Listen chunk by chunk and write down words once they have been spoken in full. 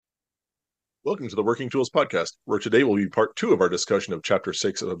Welcome to the Working Tools Podcast, where today will be part 2 of our discussion of Chapter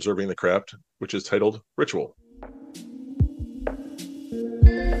 6 of Observing the Craft, which is titled Ritual.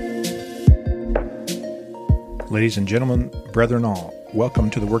 Ladies and gentlemen, brethren all, welcome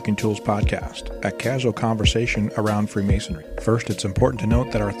to the Working Tools Podcast, a casual conversation around Freemasonry. First, it's important to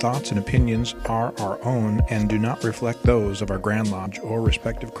note that our thoughts and opinions are our own and do not reflect those of our Grand Lodge or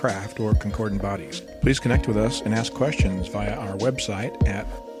respective craft or concordant bodies. Please connect with us and ask questions via our website at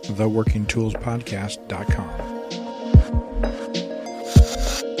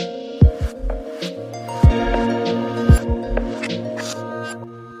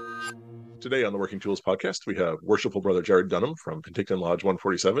Today on the Working Tools Podcast, we have Worshipful Brother Jared Dunham from Penticton Lodge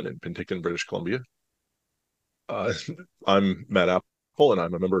 147 in Penticton, British Columbia. I'm Matt Apple, and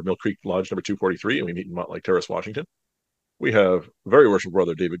I'm a member of Mill Creek Lodge number 243, and we meet in Montlake Terrace, Washington. We have Very Worshipful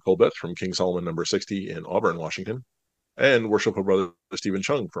Brother David Colbeth from King Solomon number 60 in Auburn, Washington, and Worshipful Brother Stephen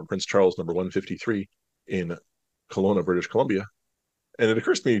Chung from Prince Charles number 153 in Kelowna, British Columbia. And it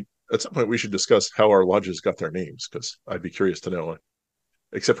occurs to me at some point we should discuss how our lodges got their names, because I'd be curious to know,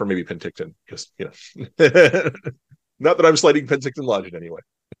 except for maybe Penticton, because, not that I'm slighting Penticton Lodge in any way.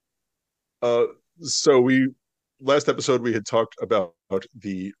 So last episode, we had talked about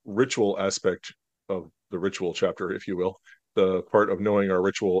the ritual aspect of the ritual chapter, if you will, the part of knowing our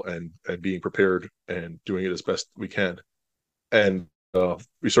ritual and being prepared and doing it as best we can. And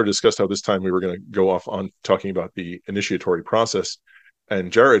we sort of discussed how this time we were going to go off on talking about the initiatory process.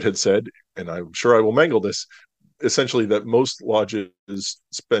 And Jared had said, and I'm sure I will mangle this, essentially that most lodges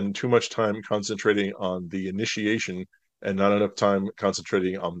spend too much time concentrating on the initiation and not enough time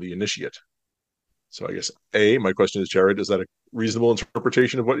concentrating on the initiate. So I guess, A, my question is, Jared, is that a reasonable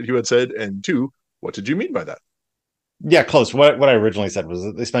interpretation of what you had said? And two, what did you mean by that? Yeah, close. What I originally said was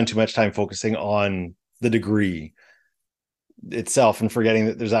that they spend too much time focusing on the degree itself and forgetting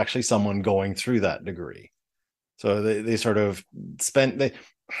that there's actually someone going through that degree. So they sort of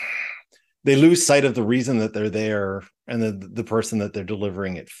they lose sight of the reason that they're there and the person that they're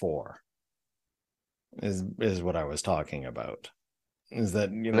delivering it for is what I was talking about. Is that,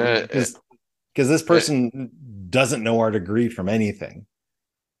 because this person doesn't know our degree from anything.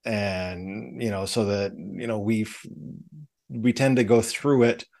 And, so that, we tend to go through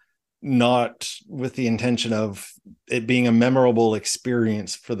it not with the intention of it being a memorable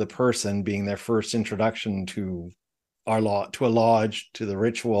experience for the person, being their first introduction to a lodge, to the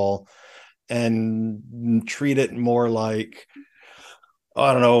ritual, and treat it more like,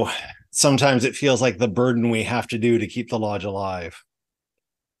 I don't know, sometimes it feels like the burden we have to do to keep the lodge alive.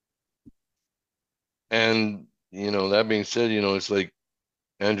 And, that being said, it's like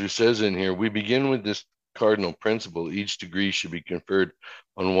Andrew says in here, we begin with this cardinal principle: each degree should be conferred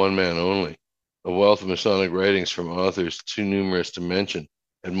on one man only. A wealth of Masonic writings from authors too numerous to mention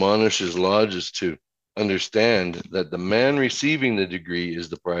admonishes lodges to understand that the man receiving the degree is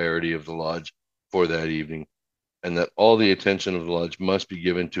the priority of the lodge for that evening, and that all the attention of the lodge must be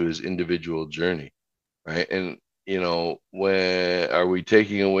given to his individual journey, right? And, where are we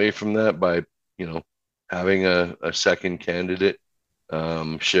taking away from that by, having a second candidate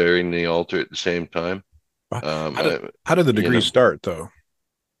sharing the altar at the same time? How did the degree start, though?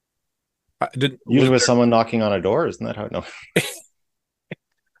 Usually with someone knocking on a door, isn't that how? No.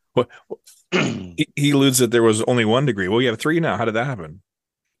 Well, he alludes that there was only one degree. Well, we have three now. How did that happen?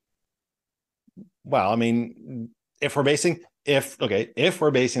 Well, I mean, if we're basing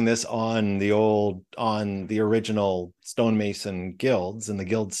this on the original stonemason guilds and the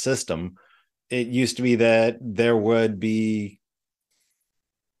guild system, it used to be that there would be,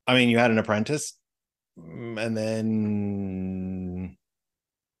 you had an apprentice, and then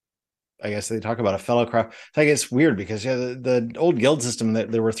I guess they talk about a fellow craft. I guess it's weird because the old guild system,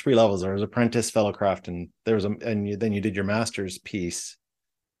 that there were three levels. There was apprentice, fellow craft, and then you did your master's piece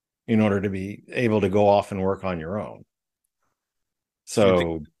in order to be able to go off and work on your own.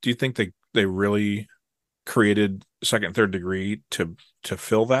 So do you think they really created second, third degree to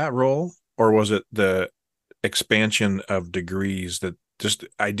fill that role? Or was it the expansion of degrees, that just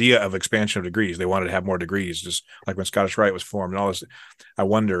idea of expansion of degrees? They wanted to have more degrees, just like when Scottish Rite was formed and all this. I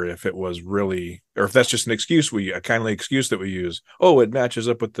wonder if it was really, or if that's just an excuse, a kindly excuse that we use. Oh, it matches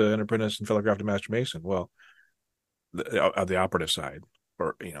up with the apprentice and fellow craft and master mason. Well, the operative side,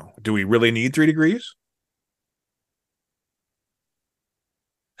 or, do we really need 3 degrees?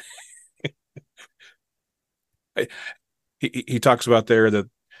 He talks about there that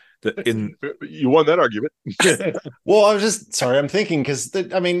you won that argument. Well, I was just sorry. I'm thinking because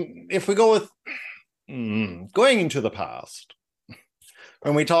if we go with going into the past,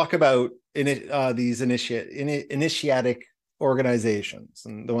 when we talk about these initiatic organizations,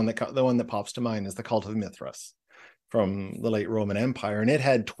 and the one that pops to mind is the Cult of Mithras from the late Roman Empire, and it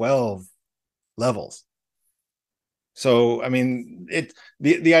had 12 levels. So, I mean,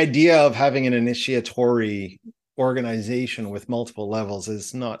 the idea of having an initiatory organization with multiple levels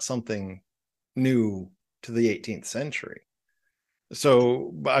is not something new to the 18th century.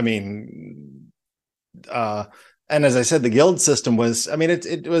 So, I mean, and as I said, the guild system was, I mean,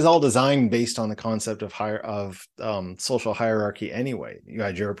 it was all designed based on the concept of social hierarchy anyway. You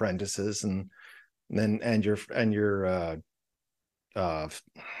had your apprentices and your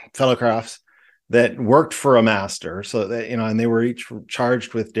fellow crafts that worked for a master, so that, you know, and they were each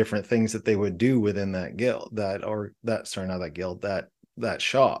charged with different things that they would do within that guild, that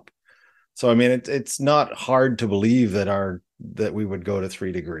shop. So, I mean, it's not hard to believe that we would go to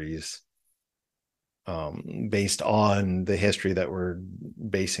 3 degrees, based on the history that we're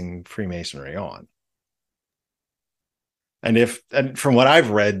basing Freemasonry on. And from what I've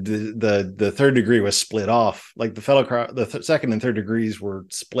read, the 3rd degree was split off. Like the 2nd and 3rd degrees were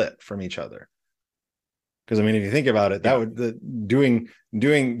split from each other. Because, I mean, if you think about it, doing the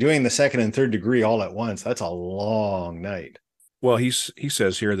 2nd and 3rd degree all at once, that's a long night. Well, he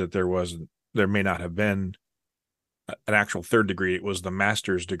says here that there may not have been an actual 3rd degree. It was the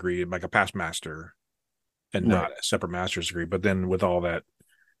master's degree, like a past master, and not a separate master's degree. But then with all that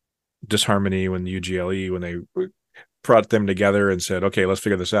disharmony when the UGLE, when they brought them together and said, okay, let's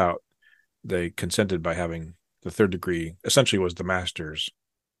figure this out, they consented by having the 3rd degree essentially was the master's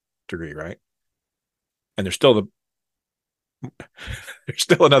degree, right? And there's still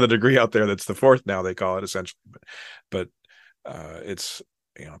another degree out there that's the 4th now, they call it essentially, but it's,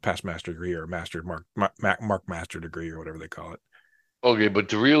 you know, past master degree or master mark master degree or whatever they call it. Okay, but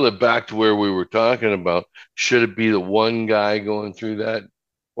to reel it back to where we were talking about, should it be the one guy going through that,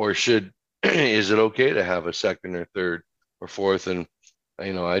 or is it okay to have a 2nd or 3rd or 4th? And,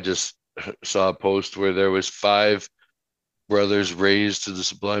 you know, I just saw a post where there was 5 brothers raised to the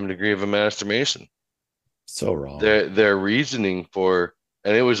sublime degree of a Master Mason. So wrong. Their reasoning for,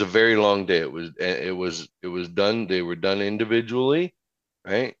 and it was a very long day. It was done. They were done individually,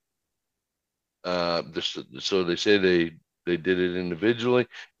 right? So they say they did it individually.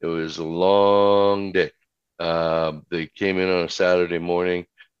 It was a long day. They came in on a Saturday morning.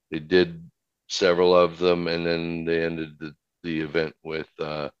 They did several of them, and then they ended the event with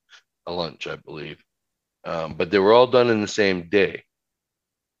a lunch, I believe. But they were all done in the same day,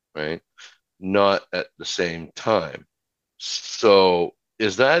 right? Not at the same time. So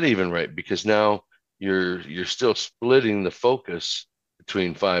is that even right? Because now you're still splitting the focus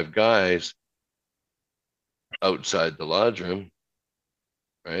between 5 guys outside the lodge room,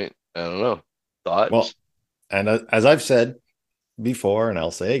 right? I don't know. Thoughts? Well, and as I've said before, and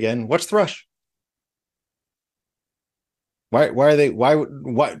I'll say again, what's the rush? Why are they?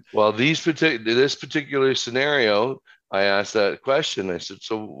 Well, this particular scenario, I asked that question. I said,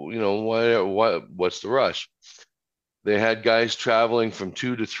 so, you know, what's the rush? They had guys traveling from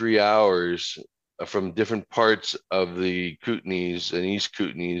 2 to 3 hours from different parts of the Kootenays and East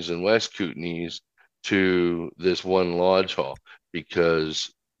Kootenays and West Kootenays to this one lodge hall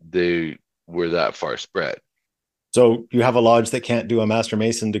because they were that far spread. So you have a lodge that can't do a Master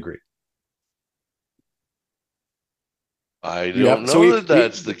Mason degree. I don't know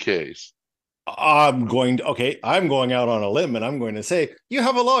that's the case. I'm going out on a limb, and I'm going to say you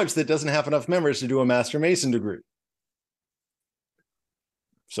have a lodge that doesn't have enough members to do a Master Mason degree.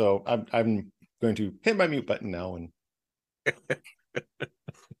 So I'm going to hit my mute button now. And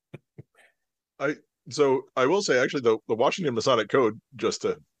I will say, actually, the Washington Masonic Code, just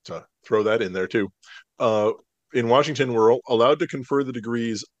to throw that in there too, in Washington, we're allowed to confer the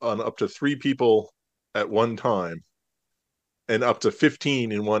degrees on up to 3 people at one time, and up to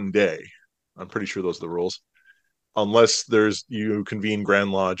 15 in one day. I'm pretty sure those are the rules, unless you convene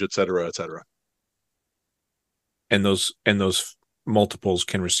Grand Lodge, et cetera, et cetera. And those multiples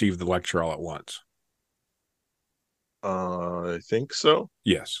can receive the lecture all at once. I think so.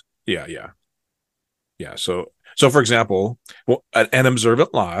 Yes. Yeah. So for example, an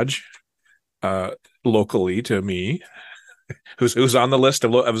observant lodge, locally to me, who's on the list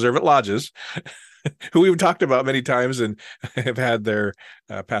of observant lodges, who we've talked about many times and have had their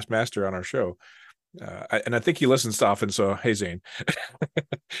past master on our show. And I think he listens often. So, hey, Zane,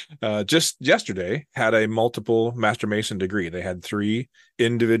 just yesterday had a multiple Master Mason degree. They had 3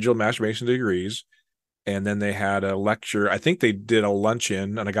 individual Master Mason degrees. And then they had a lecture. I think they did a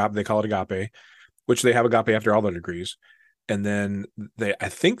luncheon, an agape. They call it agape, which they have agape after all their degrees. And then I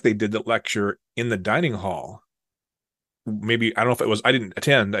think they did the lecture in the dining hall maybe, I don't know if it was, I didn't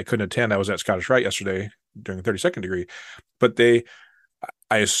attend, I couldn't attend. I was at Scottish Rite yesterday during the 32nd degree, but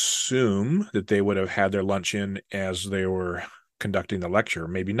I assume that they would have had their lunch in as they were conducting the lecture.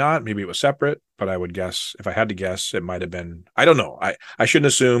 Maybe not, maybe it was separate, but I would guess, if I had to guess, it might have been, I don't know. I shouldn't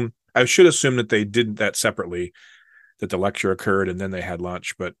assume, I should assume that they did that separately, that the lecture occurred and then they had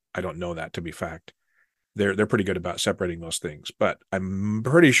lunch, but I don't know that to be fact. They're pretty good about separating those things, but I'm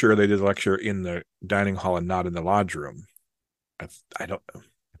pretty sure they did the lecture in the dining hall and not in the lodge room. I don't know.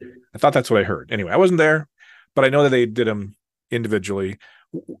 I thought that's what I heard. Anyway, I wasn't there, but I know that they did them individually.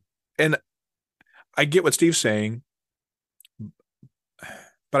 And I get what Steve's saying,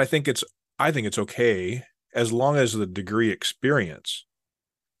 but I think it's okay as long as the degree experience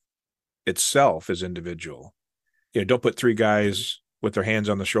itself is individual. Don't put three guys with their hands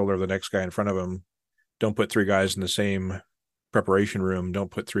on the shoulder of the next guy in front of them. Don't put three guys in the same preparation room. Don't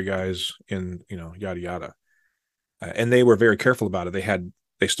put three guys in, yada, yada. And they were very careful about it.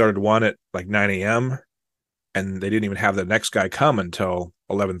 They started one at like 9 a.m. and they didn't even have the next guy come until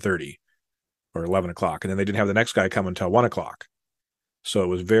 11:30 or 11 o'clock. And then they didn't have the next guy come until 1 o'clock. So it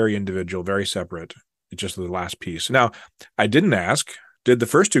was very individual, very separate. It's just the last piece. Now, I didn't ask, did the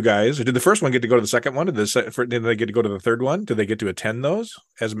first one get to go to the second one? Did they get to go to the third one? Did they get to attend those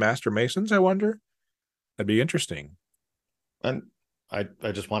as Master Masons, I wonder? That'd be interesting. And I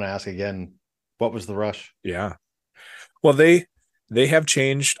just want to ask again, what was the rush? Yeah. Well, they have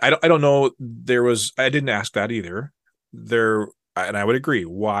changed. I don't know. I didn't ask that either. And I would agree.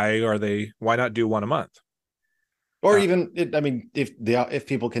 Why not do one a month? Or even, if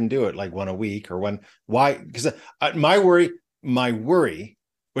people can do it like one a week or one, why? Because my worry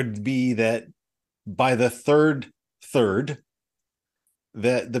would be that by the third,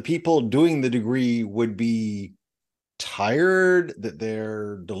 that the people doing the degree would be tired, that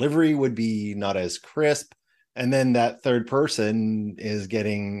their delivery would be not as crisp, and then that third person is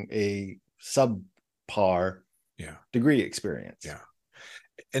getting a subpar degree experience. Yeah.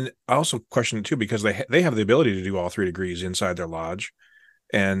 And I also question it too, because they have the ability to do all 3 degrees inside their lodge,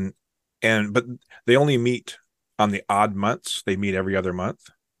 but they only meet on the odd months. They meet every other month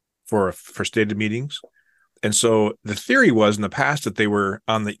for stated meetings. And so the theory was in the past that they were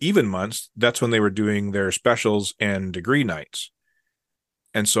on the even months. That's when they were doing their specials and degree nights.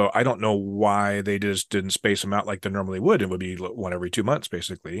 And so I don't know why they just didn't space them out like they normally would. It would be one every 2 months,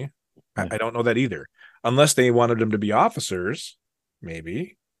 basically. I don't know that either, unless they wanted them to be officers,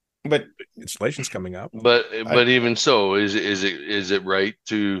 maybe. But installation's coming up. But even so, is it right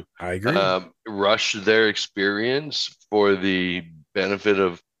to I agree rush their experience for the benefit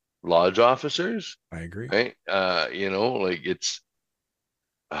of lodge officers? I agree. Right? Like it's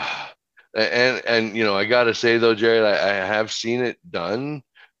and I gotta say though, Jared, I have seen it done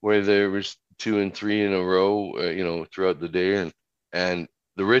where there was 2 and 3 in a row, throughout the day, and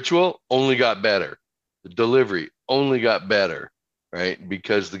the ritual only got better, the delivery only got better, right?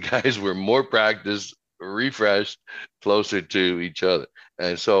 Because the guys were more practiced, refreshed, closer to each other.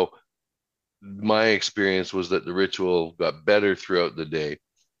 And so my experience was that the ritual got better throughout the day.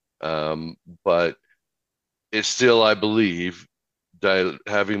 But it's still, I believe,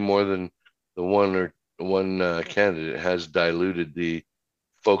 having more than the one candidate has diluted the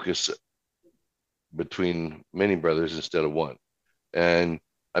focus between many brothers instead of one. And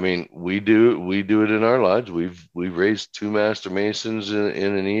I mean, we do it in our lodge. We've raised 2 Master Masons in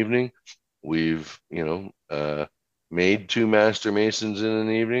an evening. We've made 2 Master Masons in an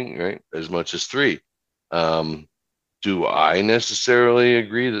evening, right? As much as 3. Do I necessarily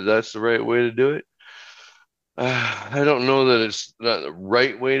agree that that's the right way to do it? I don't know that it's not the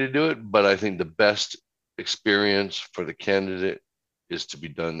right way to do it, but I think the best experience for the candidate is to be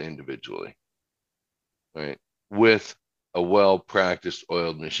done individually, right? With a well-practiced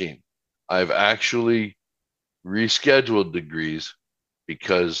oiled machine. I've actually rescheduled degrees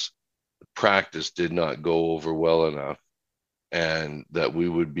because the practice did not go over well enough, and that we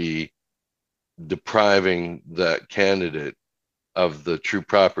would be depriving that candidate of the true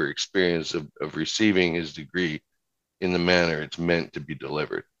proper experience of receiving his degree in the manner it's meant to be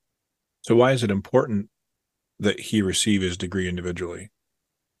delivered. So why is it important that he receive his degree individually?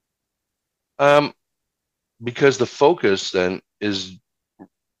 Because the focus then is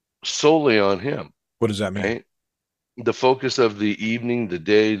solely on him. What does that mean? Right? The focus of the evening, the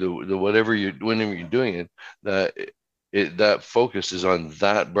day, the whenever you're doing it, that focus is on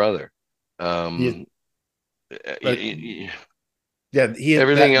that brother. Everything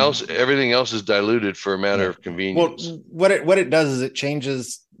else is diluted for a matter of convenience. Well, what it does is it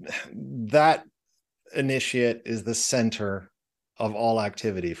changes. That initiate is the center of all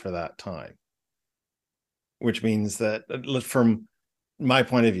activity for that time. which means that, from my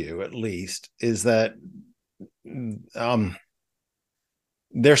point of view, at least, is that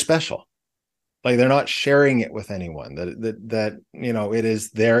they're special. Like, they're not sharing it with anyone. That it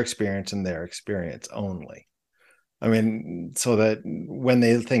is their experience and their experience only. I mean, so that when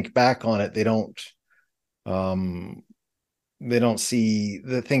they think back on it, they don't see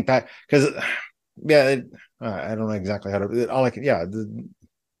the think back, because I don't know exactly how to. All I can,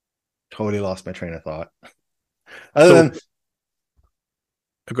 totally lost my train of thought. Go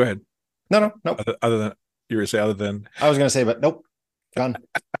ahead. No. Other than you were say other than I was going to say, but nope, gone.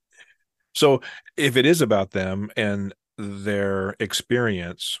 So if it is about them and their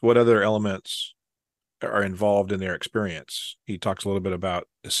experience, what other elements are involved in their experience? He talks a little bit about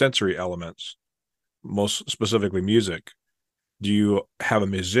the sensory elements, most specifically music. Do you have a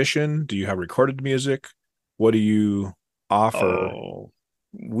musician? Do you have recorded music? What do you offer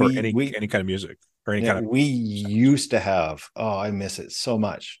for any kind of music or any kind of? We used to have. Oh, I miss it so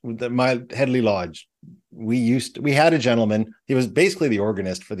much. My Headley Lodge. We had a gentleman. He was basically the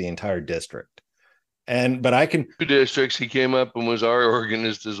organist for the entire district. But I can 2 districts. He came up and was our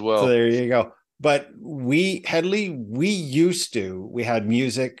organist as well. So there you go. But we had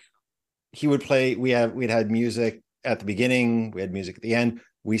music. He would play. We'd had music at the beginning. We had music at the end.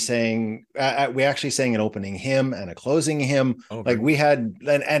 We sang. We actually sang an opening hymn and a closing hymn. Oh, like we had,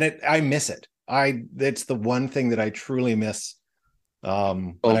 I miss it. It's the one thing that I truly miss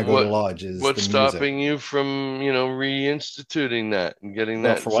when I go to lodge. Is what's stopping you from reinstituting that and getting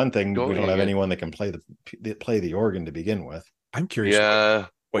that? For one thing, we don't have anyone that can play the organ to begin with. I'm curious. Yeah.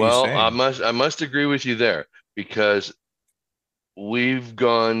 Well, I must agree with you there, because we've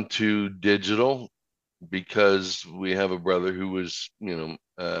gone to digital because we have a brother who was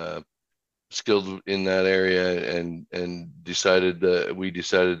skilled in that area, and decided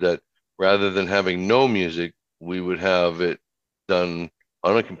that rather than having no music, we would have it done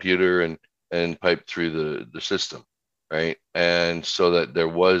on a computer and piped through the system, right? And so that there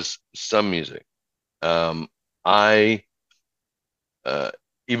was some music.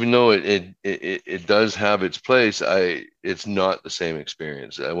 Even though it does have its place, it's not the same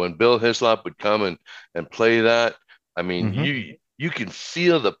experience. When Bill Hislop would come and play that, I mean, you can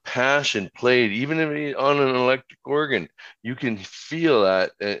feel the passion played, even if on an electric organ. You can feel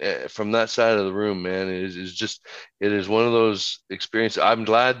that from that side of the room, man. It is one of those experiences. I'm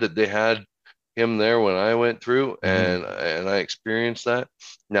glad that they had him there when I went through, and I experienced that.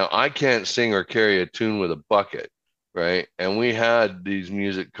 Now, I can't sing or carry a tune with a bucket, right? And we had these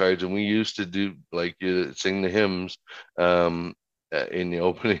music cards, and we used to do sing the hymns in the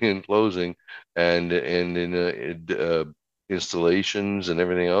opening and closing, and in installations and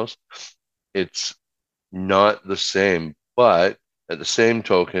everything else. It's not the same, but at the same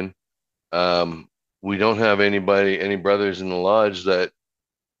token, we don't have any brothers in the lodge that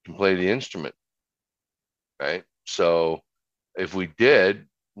can play the instrument, right? So if we did,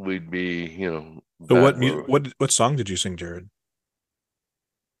 we'd be, So what song did you sing, Jared?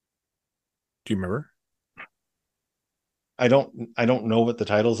 Do you remember? I don't know what the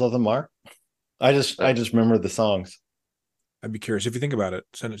titles of them are. I just remember the songs. I'd be curious. If you think about it,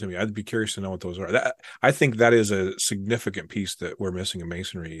 send it to me. I'd be curious to know what those are. I think that is a significant piece that we're missing in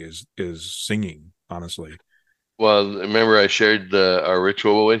Masonry is singing, honestly. Well, remember I shared our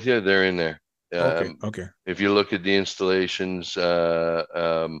ritual with you? They're in there. Okay. If you look at the installations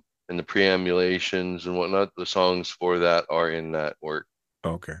and the preambulations and whatnot, the songs for that are in that work.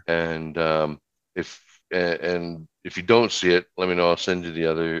 Okay. And if you don't see it, let me know. I'll send you the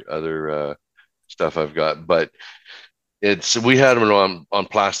other stuff I've got. But we had them on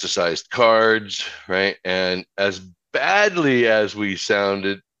plasticized cards, right? And as badly as we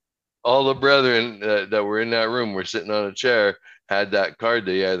sounded, all the brethren that were in that room were sitting on a chair, had that card.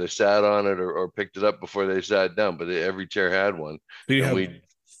 They either sat on it or picked it up before they sat down, but every chair had one. Do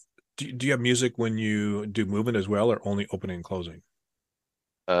you have music when you do movement as well, or only opening and closing?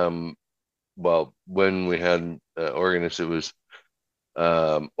 Well, when we had organists, it was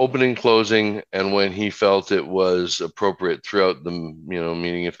opening, closing, and when he felt it was appropriate throughout the,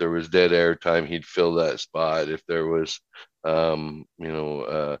 meaning if there was dead air time, he'd fill that spot. If there was, in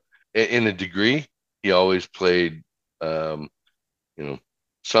a degree, he always played,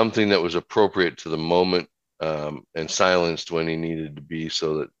 something that was appropriate to the moment, and silenced when he needed to be,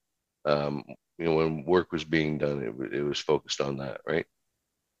 so that, when work was being done, it was focused on that, right?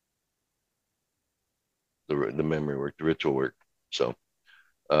 The memory work, the ritual work. So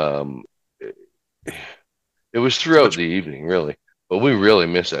it was throughout the evening, really, but we really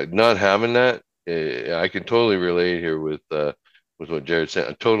miss that. Not having that, I can totally relate here with what Jared said.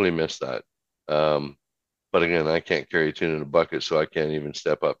 I totally miss that. But again, I can't carry a tune in a bucket, so I can't even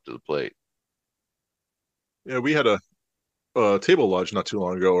step up to the plate. Yeah, we had a table lodge not too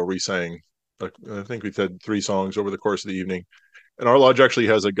long ago where we sang. I think we said 3 songs over the course of the evening, and our lodge actually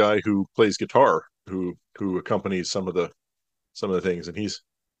has a guy who plays guitar who accompanies some of the things, and he's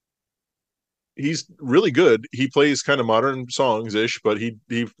really good. He plays kind of modern songs ish, but he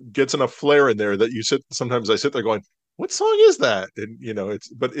gets enough flair in there that I sit there going, "What song is that?" And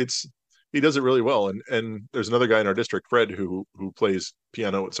it's he does it really well. And there's another guy in our district, Fred, who plays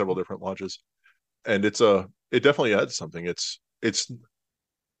piano at several different lodges, and it definitely adds something. It's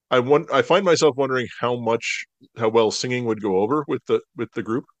I find myself wondering how well singing would go over with the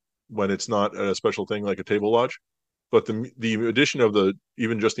group when it's not a special thing like a table lodge. But the addition of the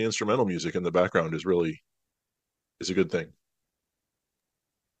even just the instrumental music in the background is a good thing.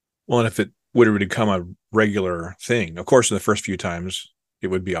 Well, and if it would become a regular thing, of course, in the first few times it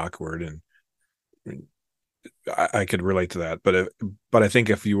would be awkward, and I could relate to that. But I think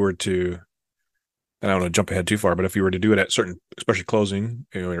if you were to, and I don't want to jump ahead too far, but if you were to do it at certain, especially closing,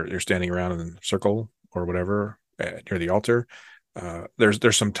 you're standing around in a circle or whatever near the altar.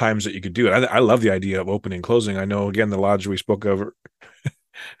 There's some times that you could do it. I love the idea of opening and closing. I know, again, the lodge we spoke of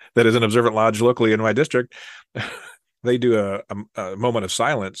that is an observant lodge locally in my district, they do a moment of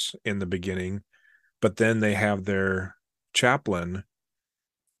silence in the beginning, but then they have their chaplain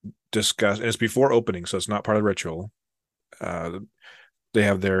discuss, and it's before opening, so it's not part of the ritual. They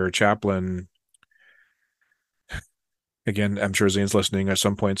have their chaplain. Again, I'm sure Zane's listening at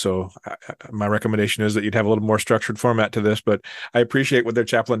some point, so my recommendation is that you'd have a little more structured format to this, but I appreciate what their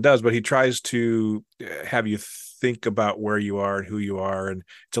chaplain does, but he tries to have you think about where you are and who you are, and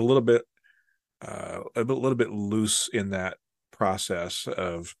it's a little bit loose in that process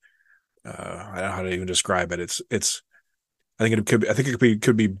of I don't know how to even describe it. It's I think it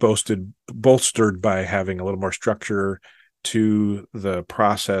could be bolstered by having a little more structure to the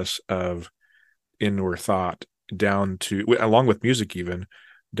process of inward thought, down to, along with music, even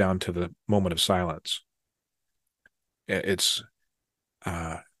down to the moment of silence. It's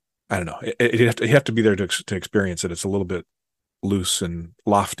I don't know. You have to be there to experience it. It's a little bit loose and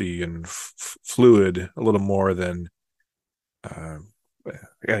lofty and fluid, a little more than. I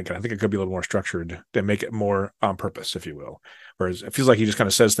think it could be a little more structured to make it more on purpose, if you will. Whereas it feels like he just kind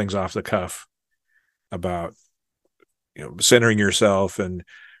of says things off the cuff about centering yourself and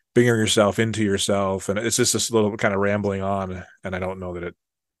bringing yourself into yourself, and it's just this little kind of rambling on, and I don't know that it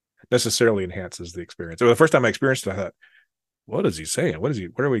necessarily enhances the experience. The first time I experienced it, I thought, what is he saying? Where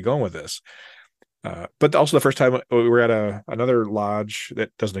are we going with this? But also the first time we were at another lodge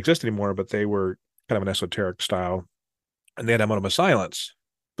that doesn't exist anymore, but they were kind of an esoteric style, and they had a moment of silence,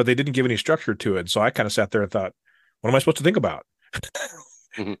 but they didn't give any structure to it. So I kind of sat there and thought, what am I supposed to think about?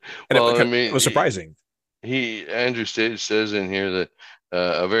 And well, it was surprising. Andrew says in here that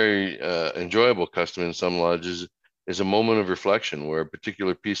a very enjoyable custom in some lodges is a moment of reflection where a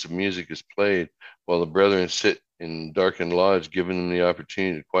particular piece of music is played while the brethren sit in darkened lodge, giving them the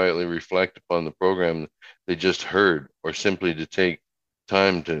opportunity to quietly reflect upon the program they just heard, or simply to take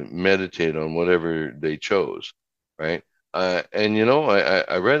time to meditate on whatever they chose, right? And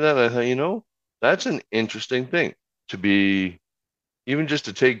I read that and I thought, that's an interesting thing to be, even just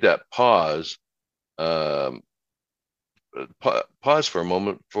to take that pause, pause for a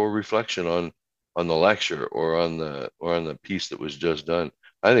moment for reflection on the lecture or on the piece that was just done.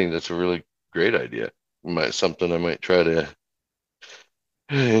 I think that's a really great idea. Something I might try to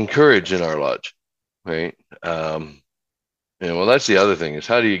encourage in our lodge, right? Well, that's the other thing, is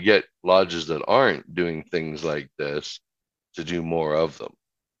how do you get lodges that aren't doing things like this to do more of them,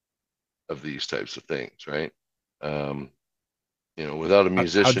 of these types of things, right? Without a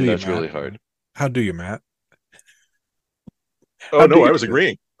musician, that's really hard. How do you, Matt? Oh, no, I was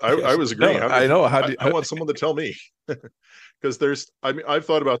agreeing. I was agreeing. No, I know. I want someone to tell me, because I've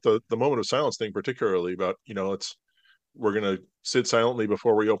thought about the moment of silence thing, particularly about, we're going to sit silently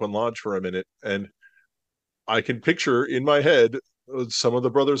before we open lodge for a minute. And I can picture in my head some of the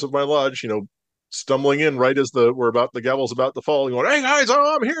brothers of my lodge, stumbling in right as the gavel's about to fall, and going, "Hey guys,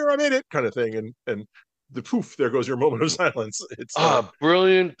 I'm here, I'm in it," kind of thing. And the poof, there goes your moment of silence. It's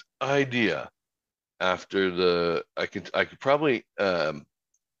brilliant idea. After I could probably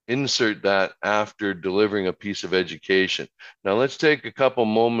insert that after delivering a piece of education. Now let's take a couple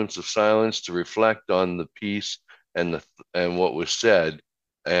moments of silence to reflect on the piece and what was said,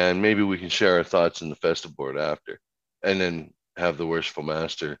 and maybe we can share our thoughts in the festival board after, and then have the worshipful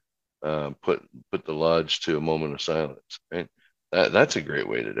master put the lodge to a moment of silence. Right? That's a great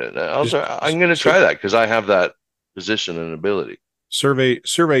way to do it. I'm going to try that, because I have that position and ability. survey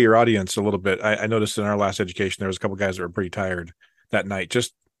your audience a little bit. I noticed in our last education there was a couple guys that were pretty tired that night,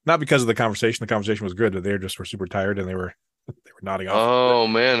 just not because of the conversation. The conversation was good, but they just were super tired and they were nodding off. Oh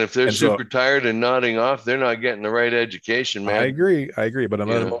man, if they're And so super tired and nodding off, they're not getting the right education, man. I agree. But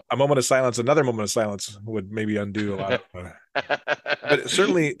Yeah. a moment of silence, another moment of silence would maybe undo a lot of. But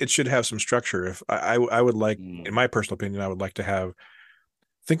certainly, it should have some structure. If I would like, in my personal opinion, I would like to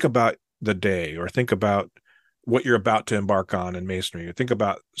think about the day, or think about what you're about to embark on in masonry, or think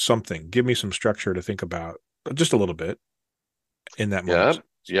about something. Give me some structure to think about, just a little bit in that moment.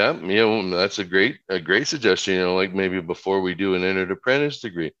 Yeah, well, that's a great suggestion. Like maybe before we do an entered apprentice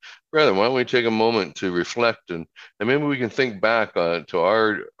degree, brother, why don't we take a moment to reflect, and maybe we can think back to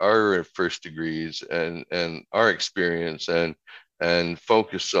our first degrees and our experience, and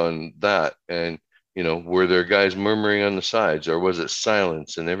focus on that. And were there guys murmuring on the sides, or was it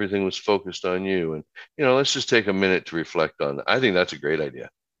silence and everything was focused on you? And let's just take a minute to reflect on that. I think that's a great idea.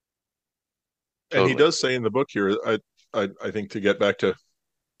 And he does say in the book here, I think, to get back to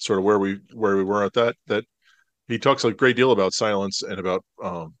sort of where we were at that he talks a great deal about silence, and about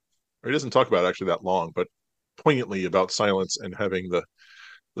or he doesn't talk about actually that long, but poignantly about silence and having the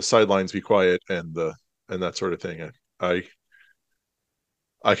sidelines be quiet, and that sort of thing.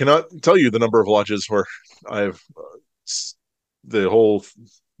 I cannot tell you the number of lodges where I've the whole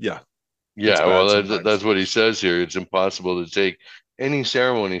yeah, well, that's what he says here. It's impossible to take any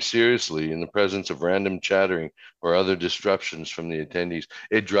ceremony seriously in the presence of random chattering or other disruptions from the attendees.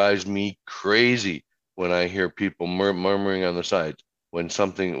 It drives me crazy when I hear people murmuring on the sides when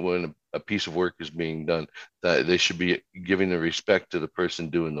a piece of work is being done. That they should be giving the respect to the person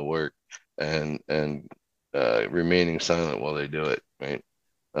doing the work, and remaining silent while they do it. Right.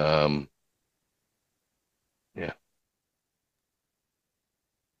 Yeah.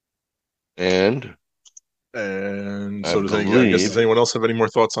 And so does anyone else have any more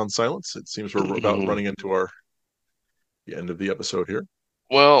thoughts on silence? It seems we're about running into the end of the episode here.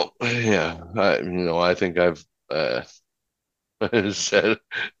 Well, yeah, I think I've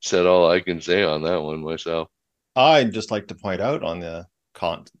said all I can say on that one myself. I'd just like to point out on the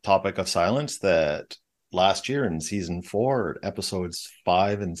topic of silence that last year in season 4, episodes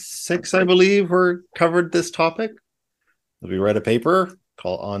 5 and 6, I believe, were covered this topic. We read a paper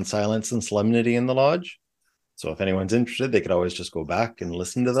called On Silence and Solemnity in the Lodge. So if anyone's interested, they could always just go back and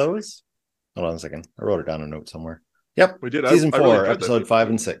listen to those. Hold on a second. I wrote it down in a note somewhere. Yep. We did. Season 4, episode 5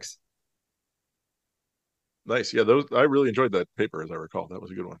 and 6. Nice. Yeah, I really enjoyed that paper, as I recall. That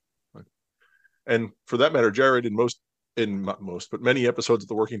was a good one. And for that matter, Jared, not most, but many episodes of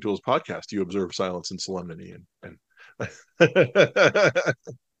the Working Tools podcast, you observe silence and solemnity, and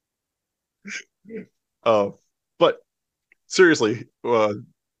but seriously,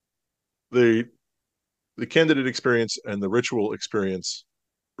 the candidate experience and the ritual experience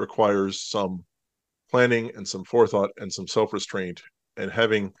requires some planning and some forethought and some self-restraint, and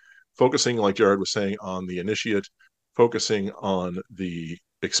focusing, like Jared was saying, on the initiate, focusing on the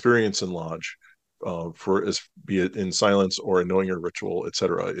experience in lodge, be it in silence or in knowing your ritual,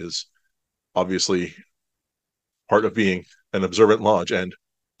 etc., is obviously part of being an observant lodge and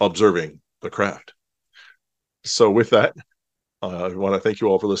observing the craft. So with that, I want to thank you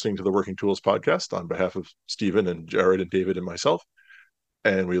all for listening to the Working Tools podcast on behalf of Stephen and Jared and David and myself.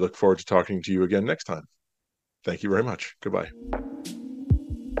 And we look forward to talking to you again next time. Thank you very much. Goodbye.